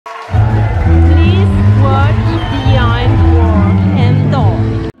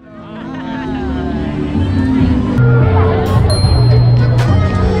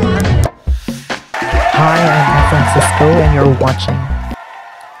watching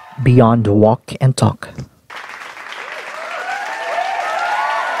Beyond Walk and Talk.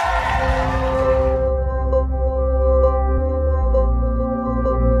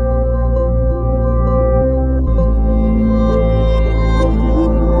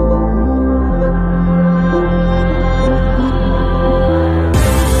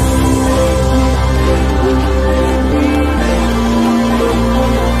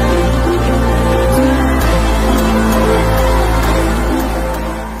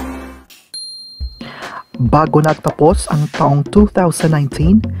 Bago nagtapos ang taong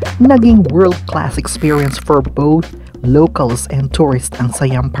 2019, naging world-class experience for both locals and tourists ang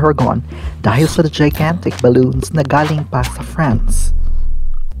Siam Paragon dahil sa gigantic balloons na galing pa sa France.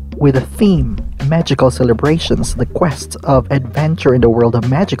 With the theme, Magical Celebrations, the quest of adventure in the world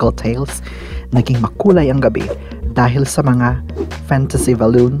of magical tales, naging makulay ang gabi dahil sa mga fantasy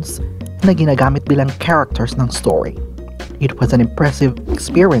balloons na ginagamit bilang characters ng story. It was an impressive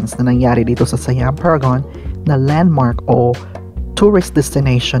experience na nangyari dito sa Siam Paragon na landmark o tourist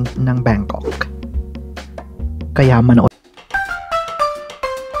destination ng Bangkok. Kaya manood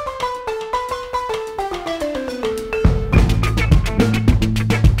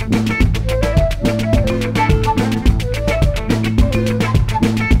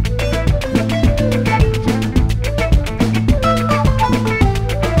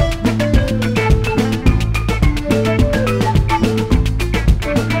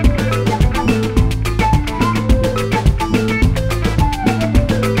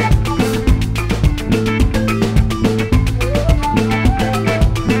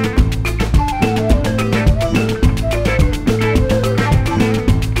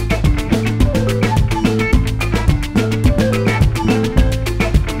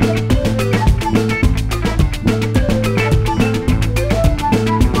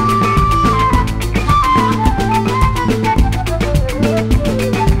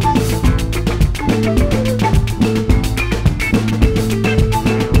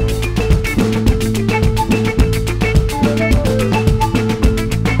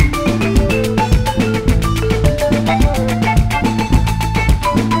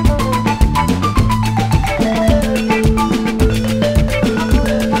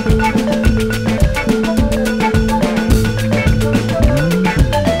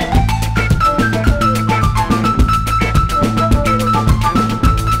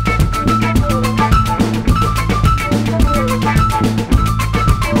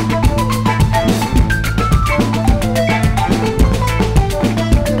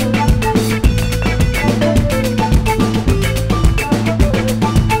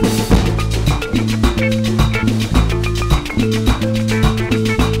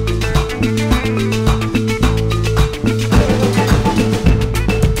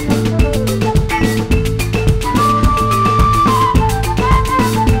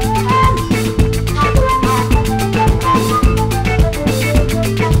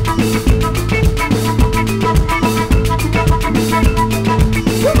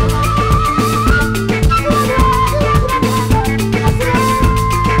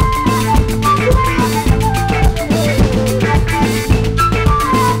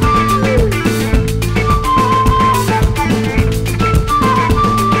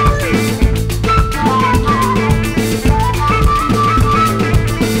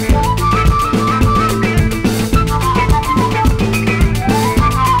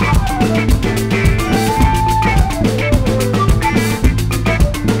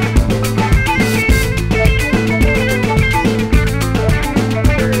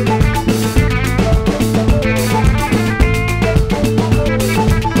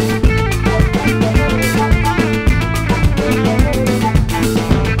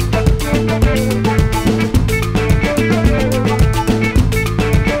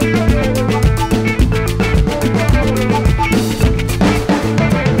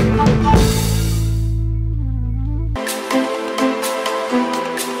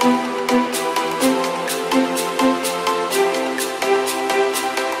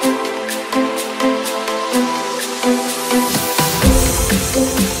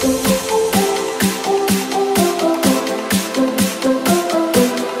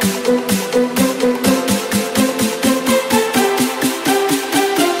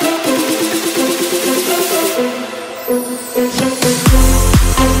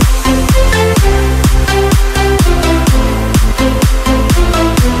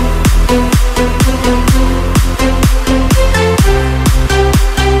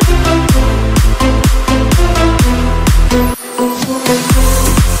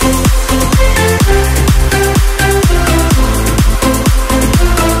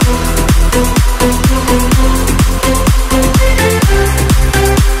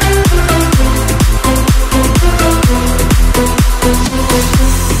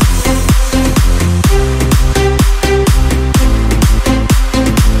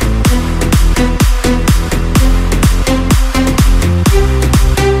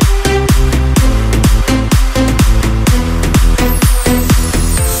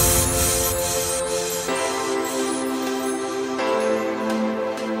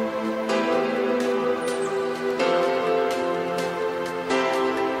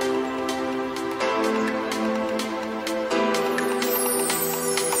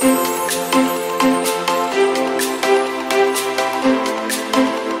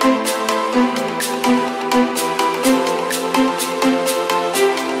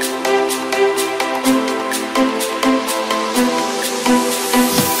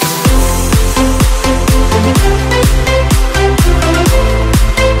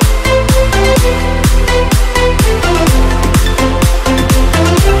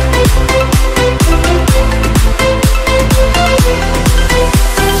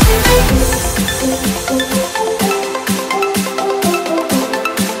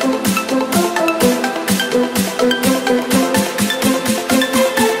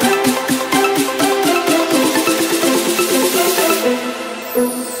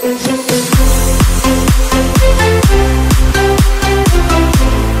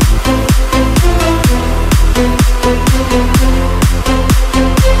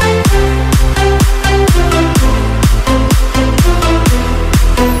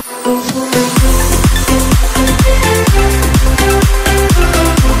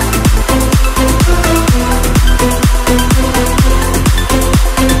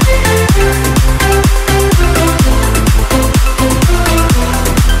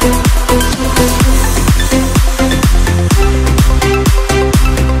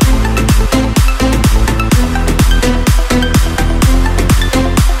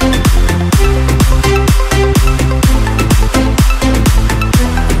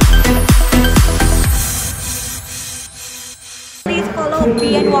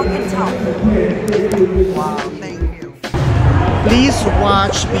Please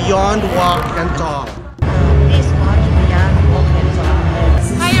watch Beyond Walk and Talk. Please watch Beyond Walk and Talk.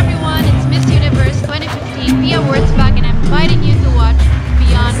 Hi everyone, it's Miss Universe 2015 Pia Wurzbach and I'm inviting you to watch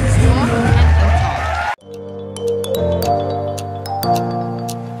Beyond Walk and Talk.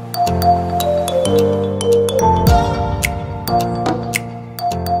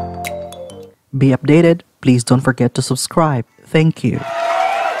 Be updated. Please don't forget to subscribe. Thank you.